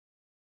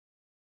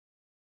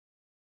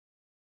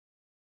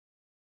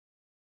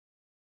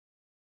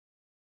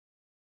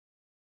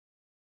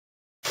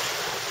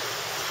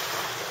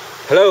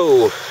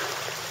Hello!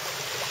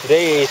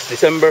 Today is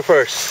December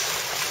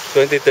 1st,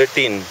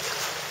 2013.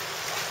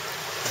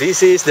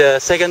 This is the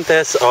second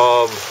test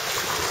of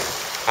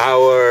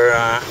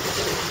our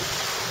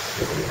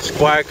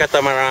Squire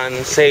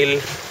Catamaran Sail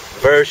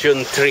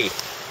version 3.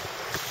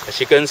 As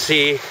you can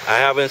see, I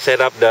haven't set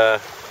up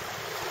the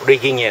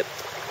rigging yet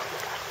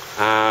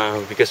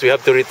because we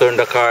have to return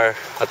the car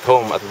at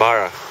home at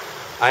Bara.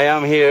 I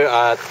am here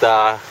at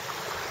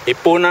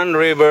Iponan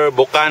River,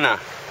 Bukana,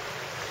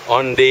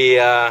 on the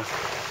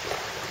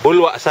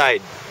Bulwa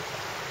side.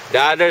 The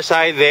other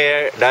side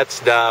there, that's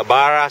the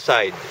Bara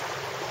side.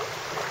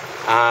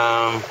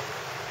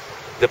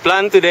 The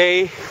plan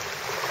today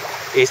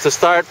is to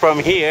start from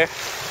here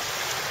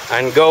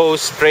and go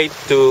straight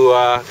to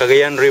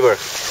Cagayan River.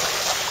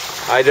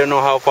 I don't know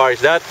how far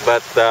is that,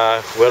 but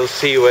we'll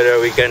see whether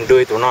we can do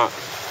it or not.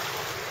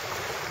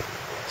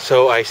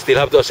 So I still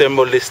have to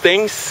assemble these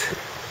things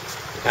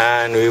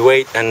and we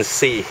wait and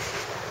see.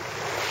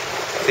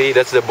 See,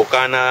 that's the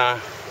bukana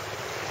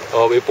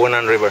of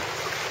Iponan River.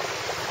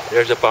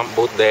 There's a pump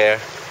boat there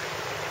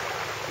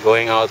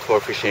going out for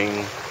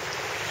fishing.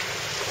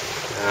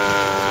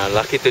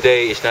 Lucky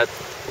today is not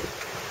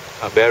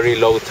a very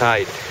low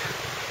tide.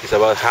 It's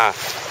about half.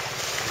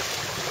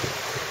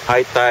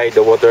 High tide,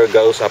 the water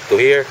goes up to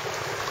here.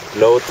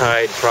 Low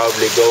tide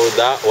probably go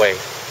that way.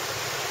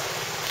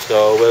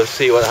 So we'll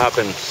see what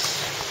happens.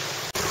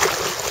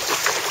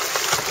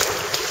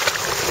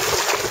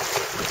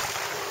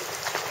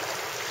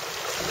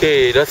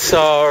 Okay, that's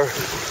our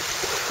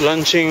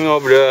launching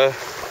of the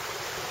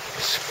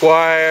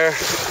Squire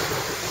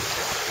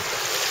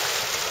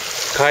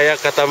Kayak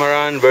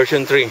Catamaran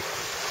version 3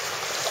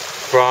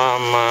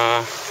 from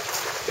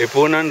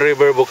Iponan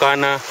River,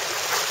 Bukana,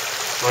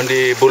 on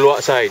the Bulwa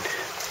side.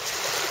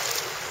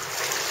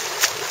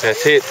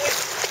 That's it.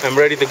 I'm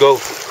ready to go.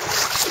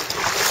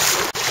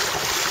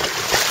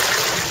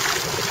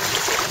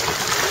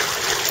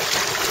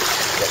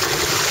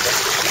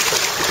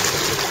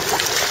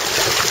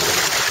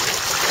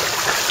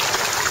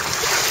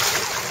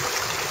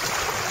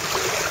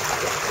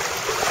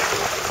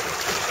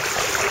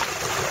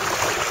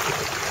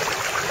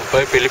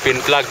 Oy, Philippine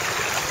flag.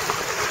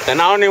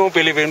 Tanaw ni mo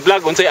Philippine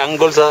flag unsay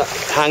angle sa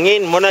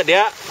hangin mo na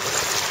diha.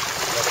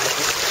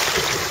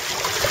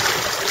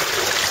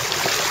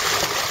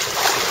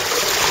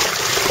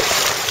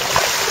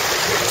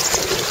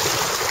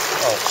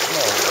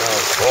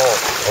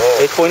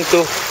 Oh.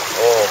 8.2.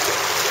 Oh.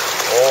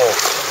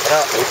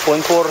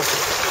 8.4.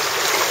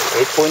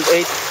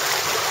 8.8.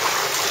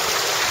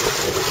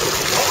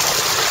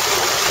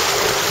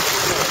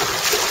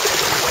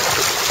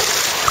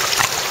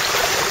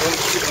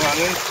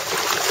 Angin.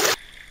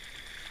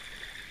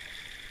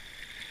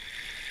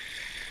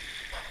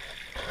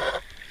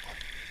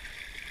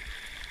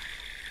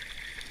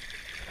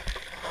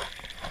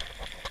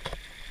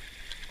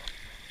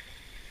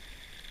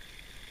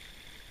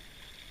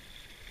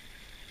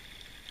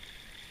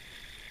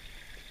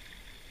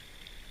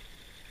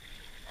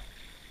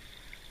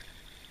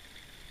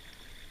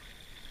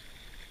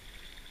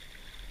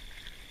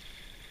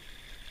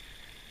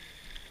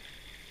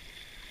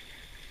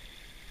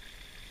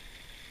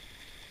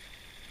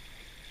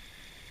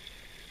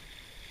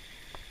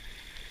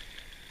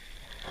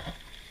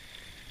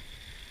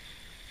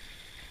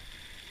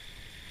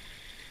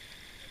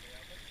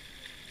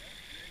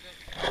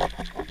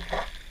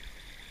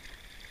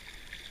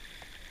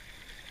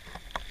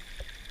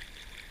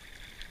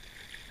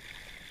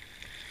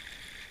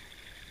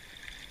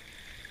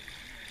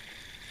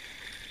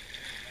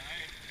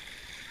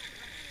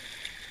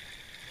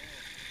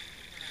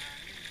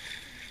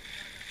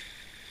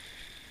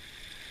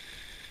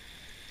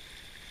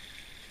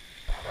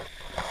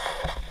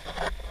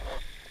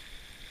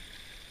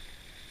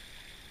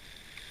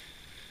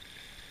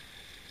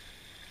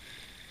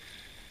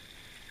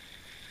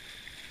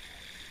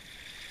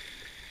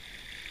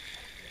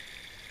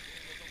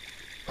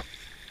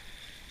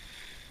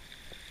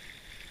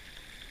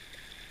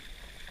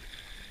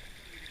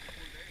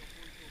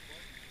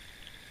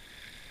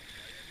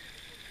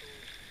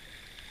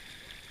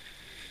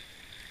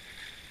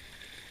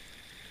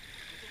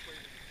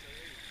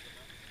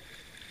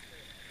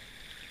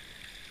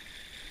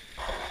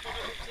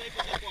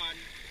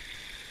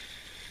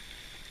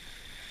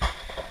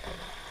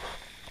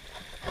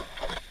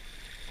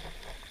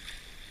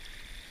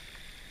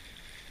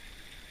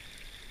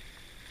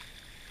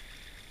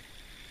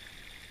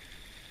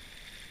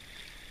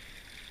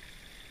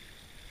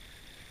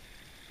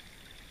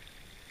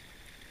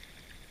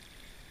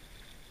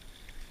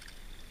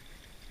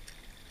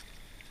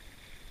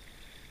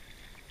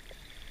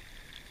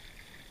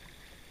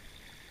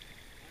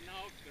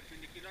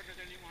 Perpendicular na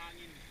galing yung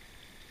hangin.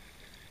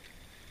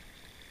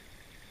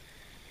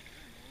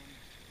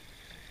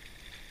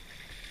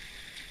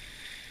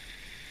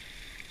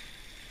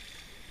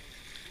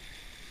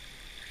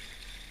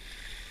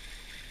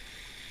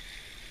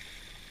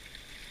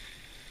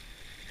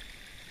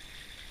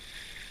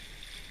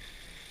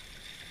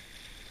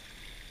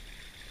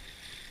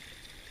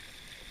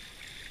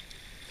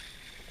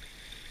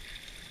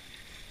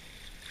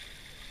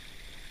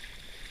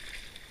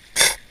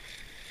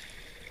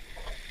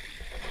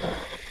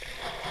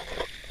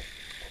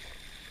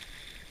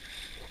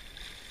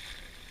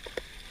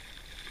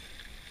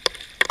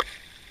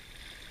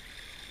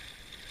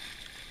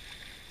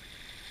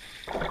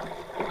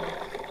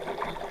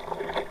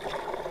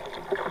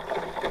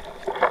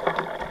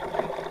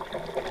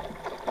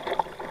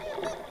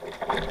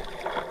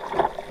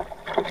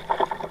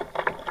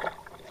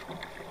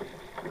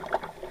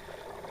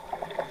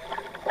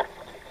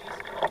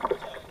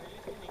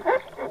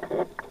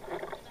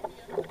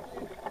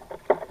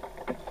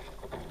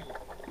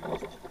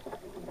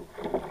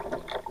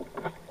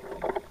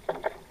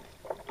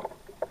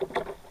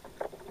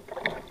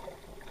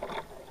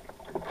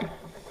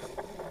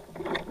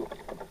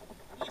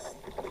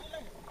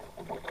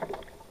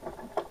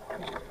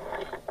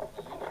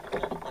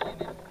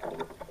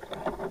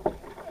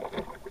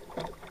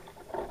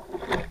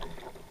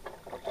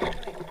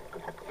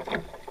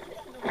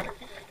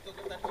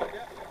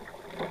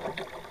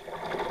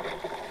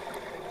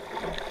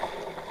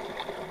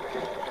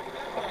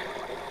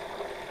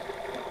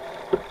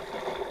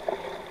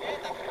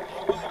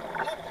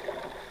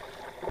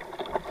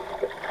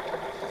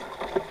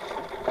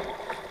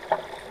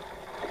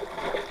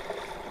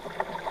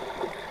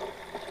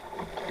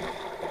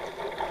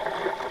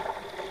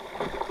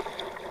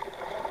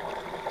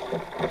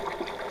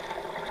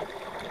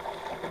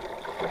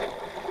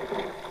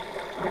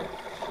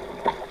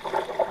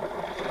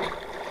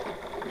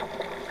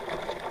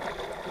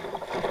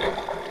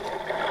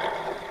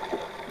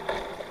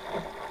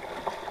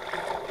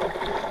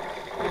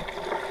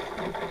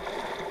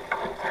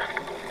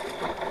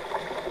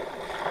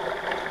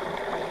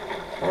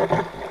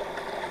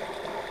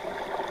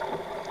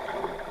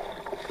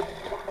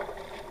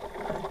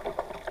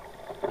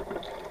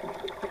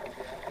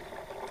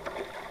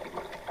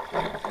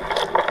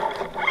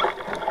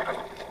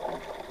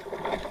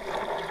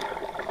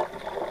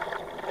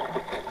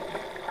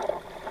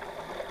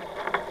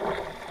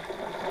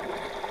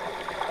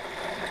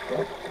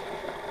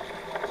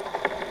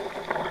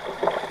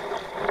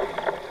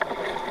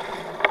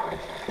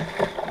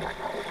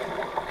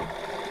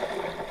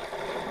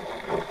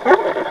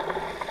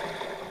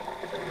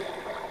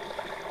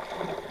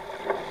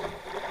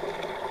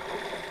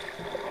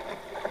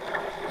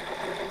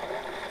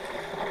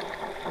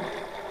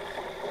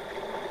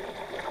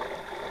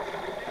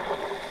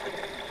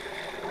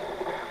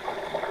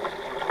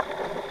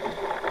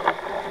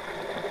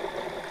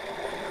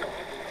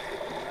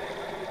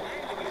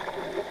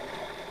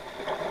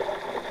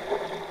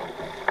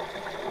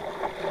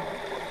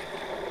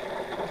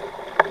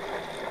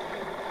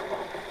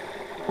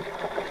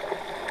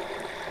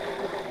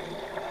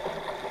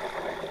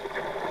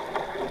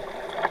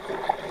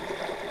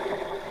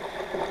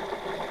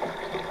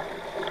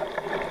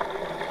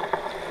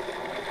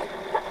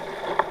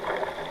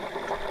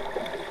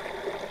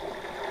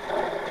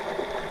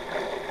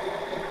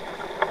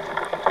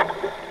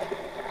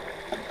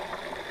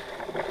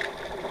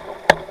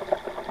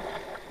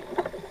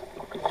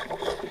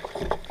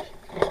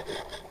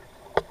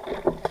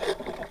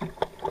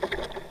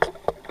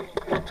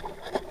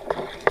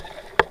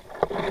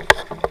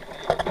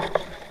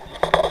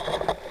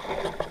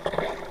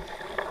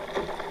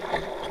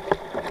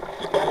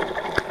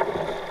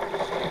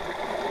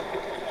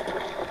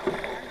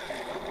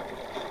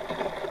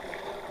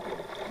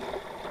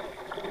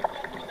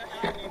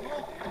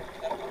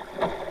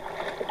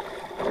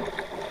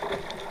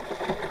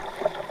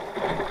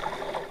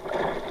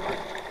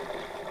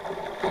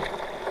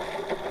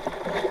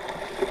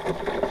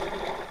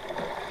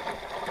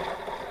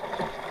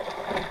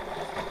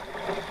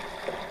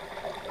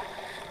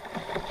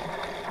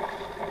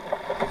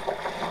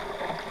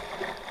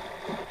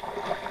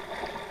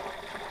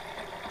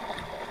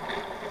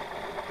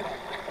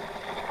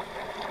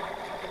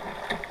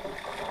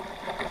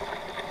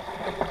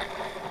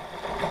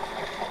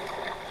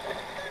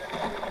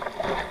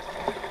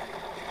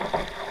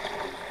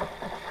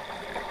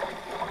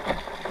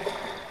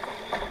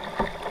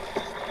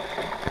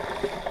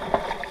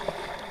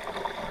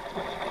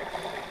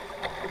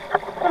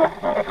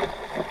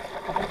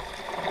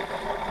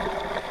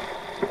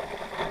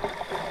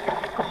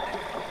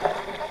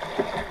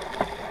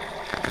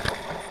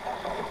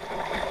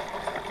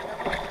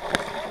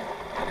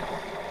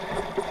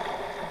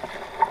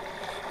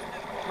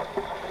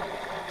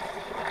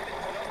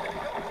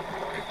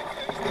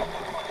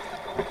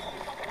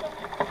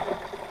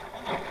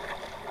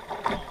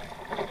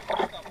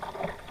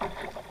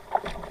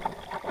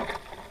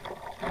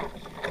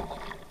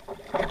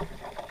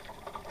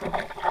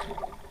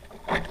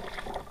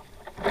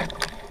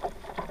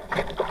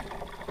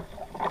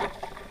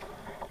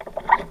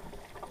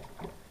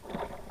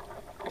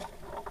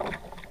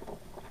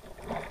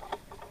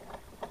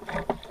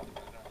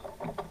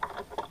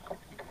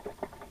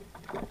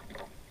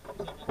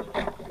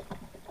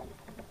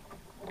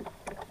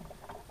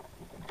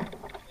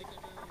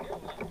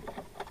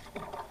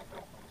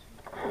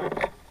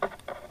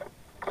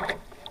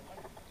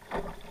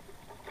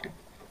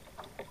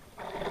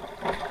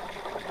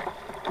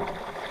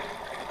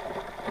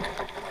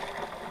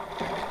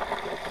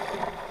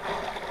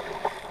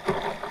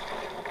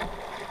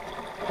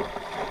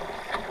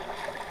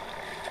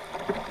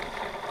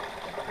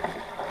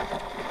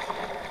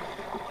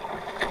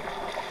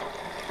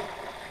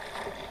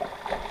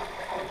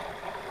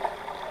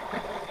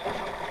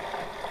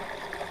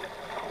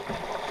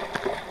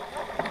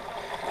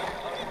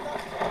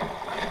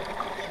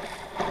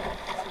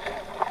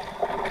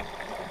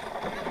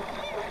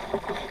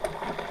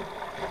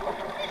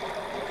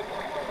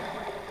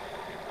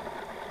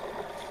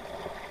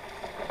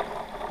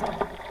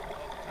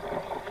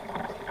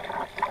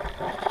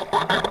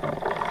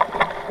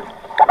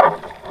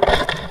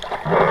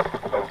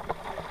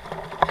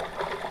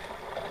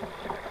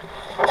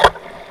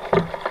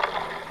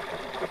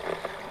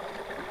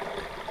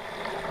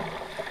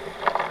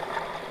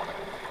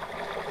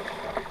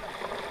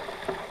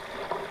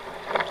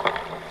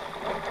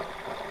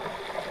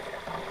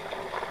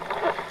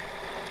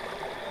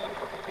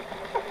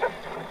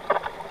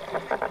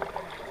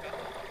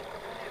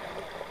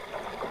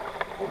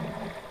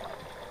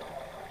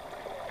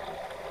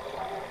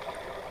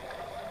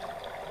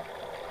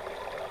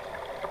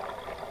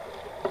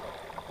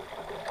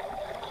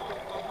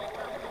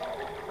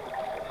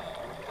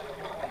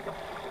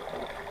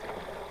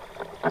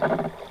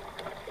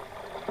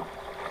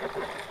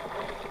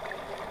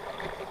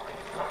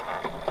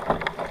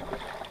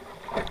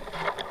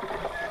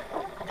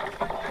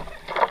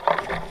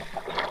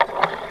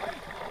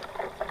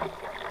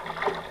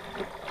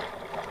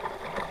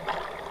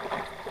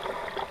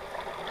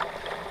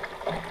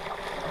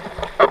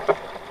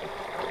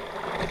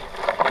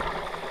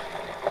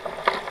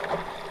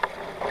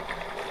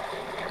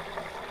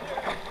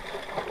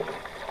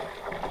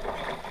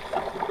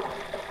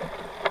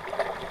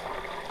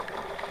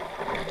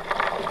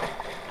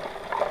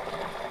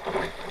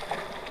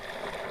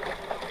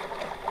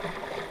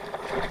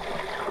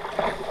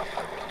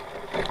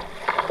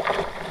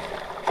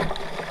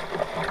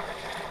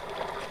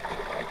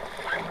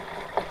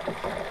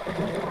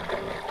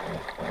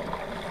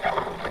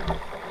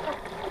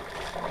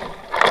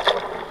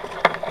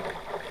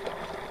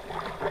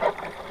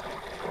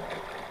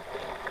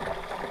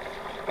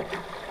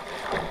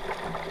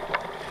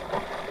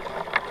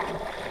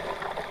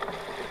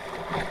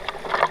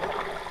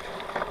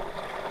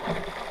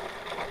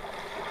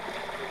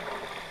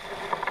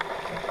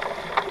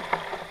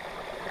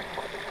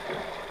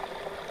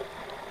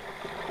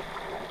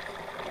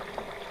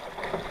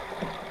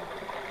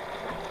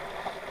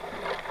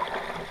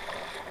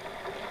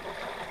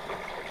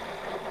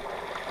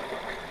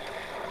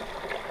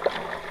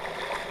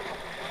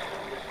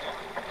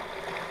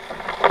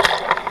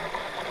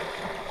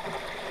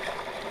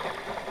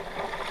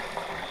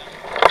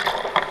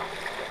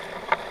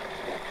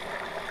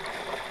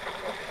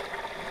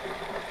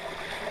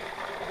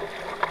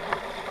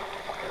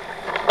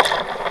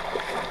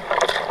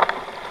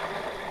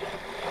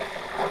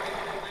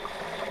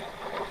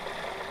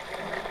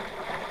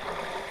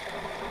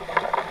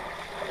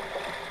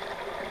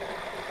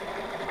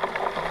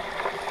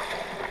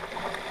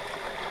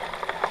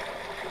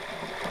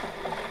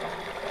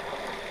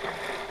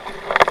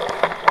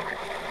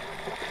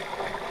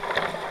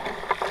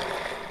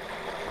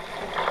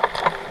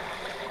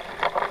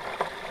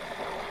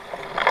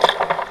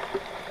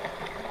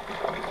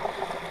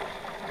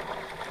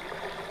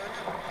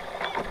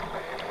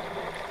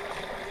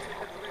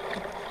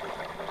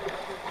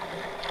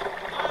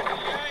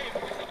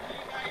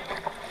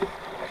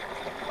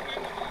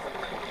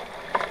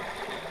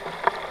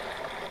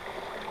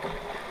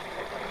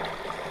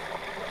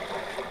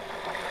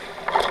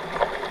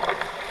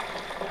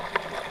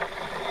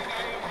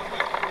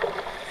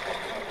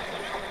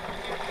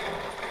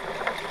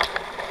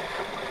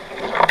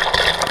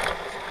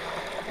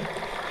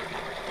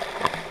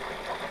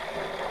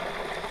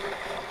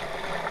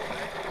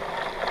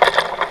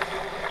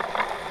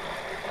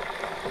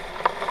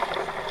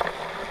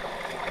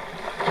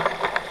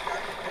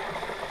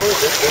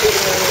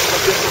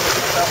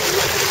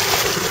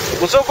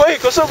 Kusugoy,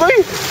 kusugoy.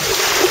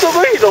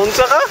 Kusugoy, doon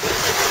sa ka.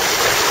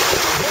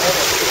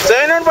 Sa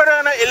inon pa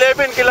na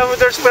 11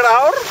 kilometers per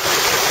hour?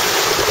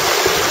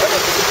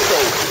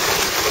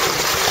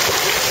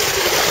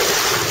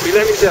 Pila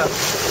ni siya? 6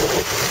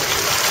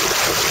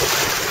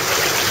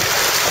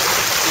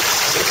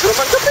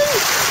 naman kami.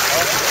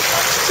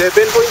 7.6.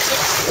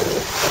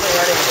 Ano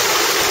nangyari mo?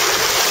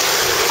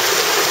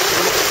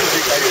 Ano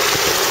magsusubig kayo?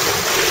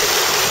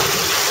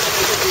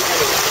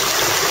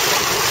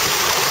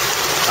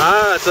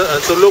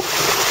 Sulog.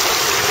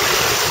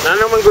 Na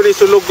naman guni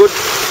sulog good.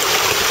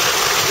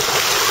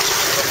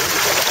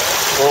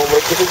 Oh,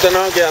 magkusog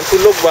na kaya ang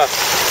sulog ba?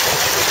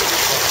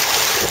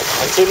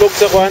 Ang sulog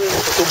sa kwan,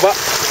 sa tuba.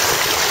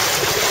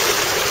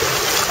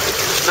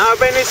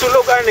 Naabay ni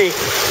sulog ani.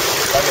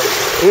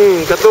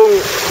 Katong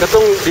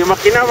di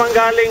makina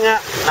manggaling nga.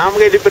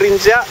 Naman kay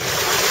diferensya.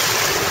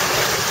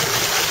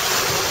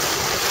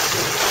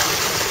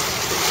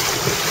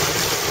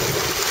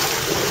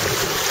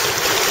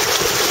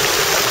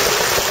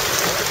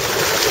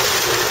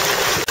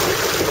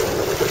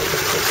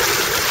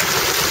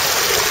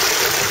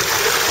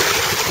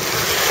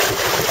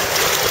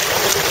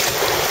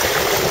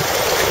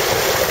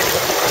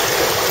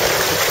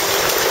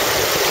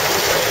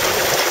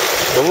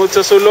 Tungod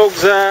sa sulog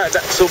sa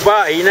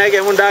suba, hinay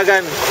kay mong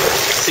dagan. 5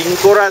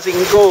 ra, 5.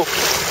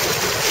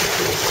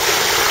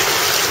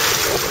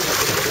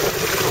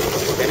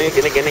 Gani.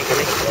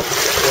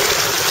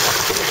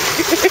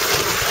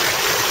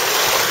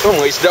 Oh,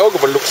 mga isda o,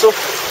 kabalukso.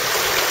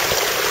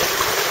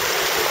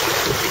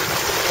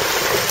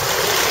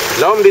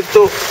 Lawam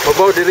dito,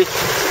 babaw diri.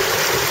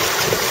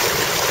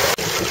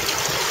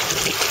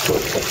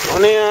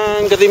 Ano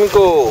yung katim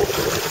ko?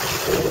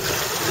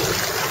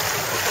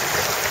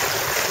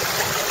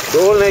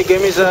 Doon na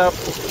kami sa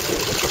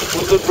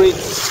Puntod Bridge,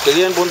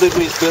 Cagayan Puntod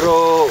Bridge,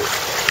 pero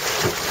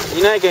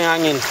inay kay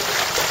hangin.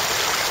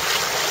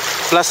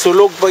 Plus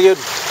sulog pa yun.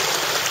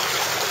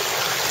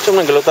 Saan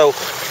nang galutaw?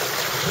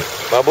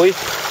 Baboy?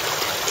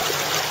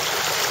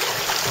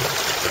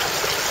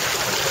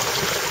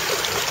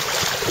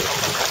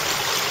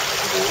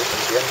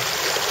 Yan.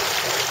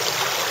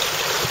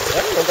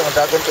 Yan, nandang ang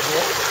dagan ka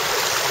niya.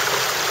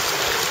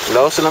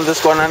 Laos lang sa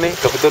skuan na ni,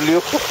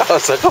 Kapitolyo.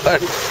 Sa kuan.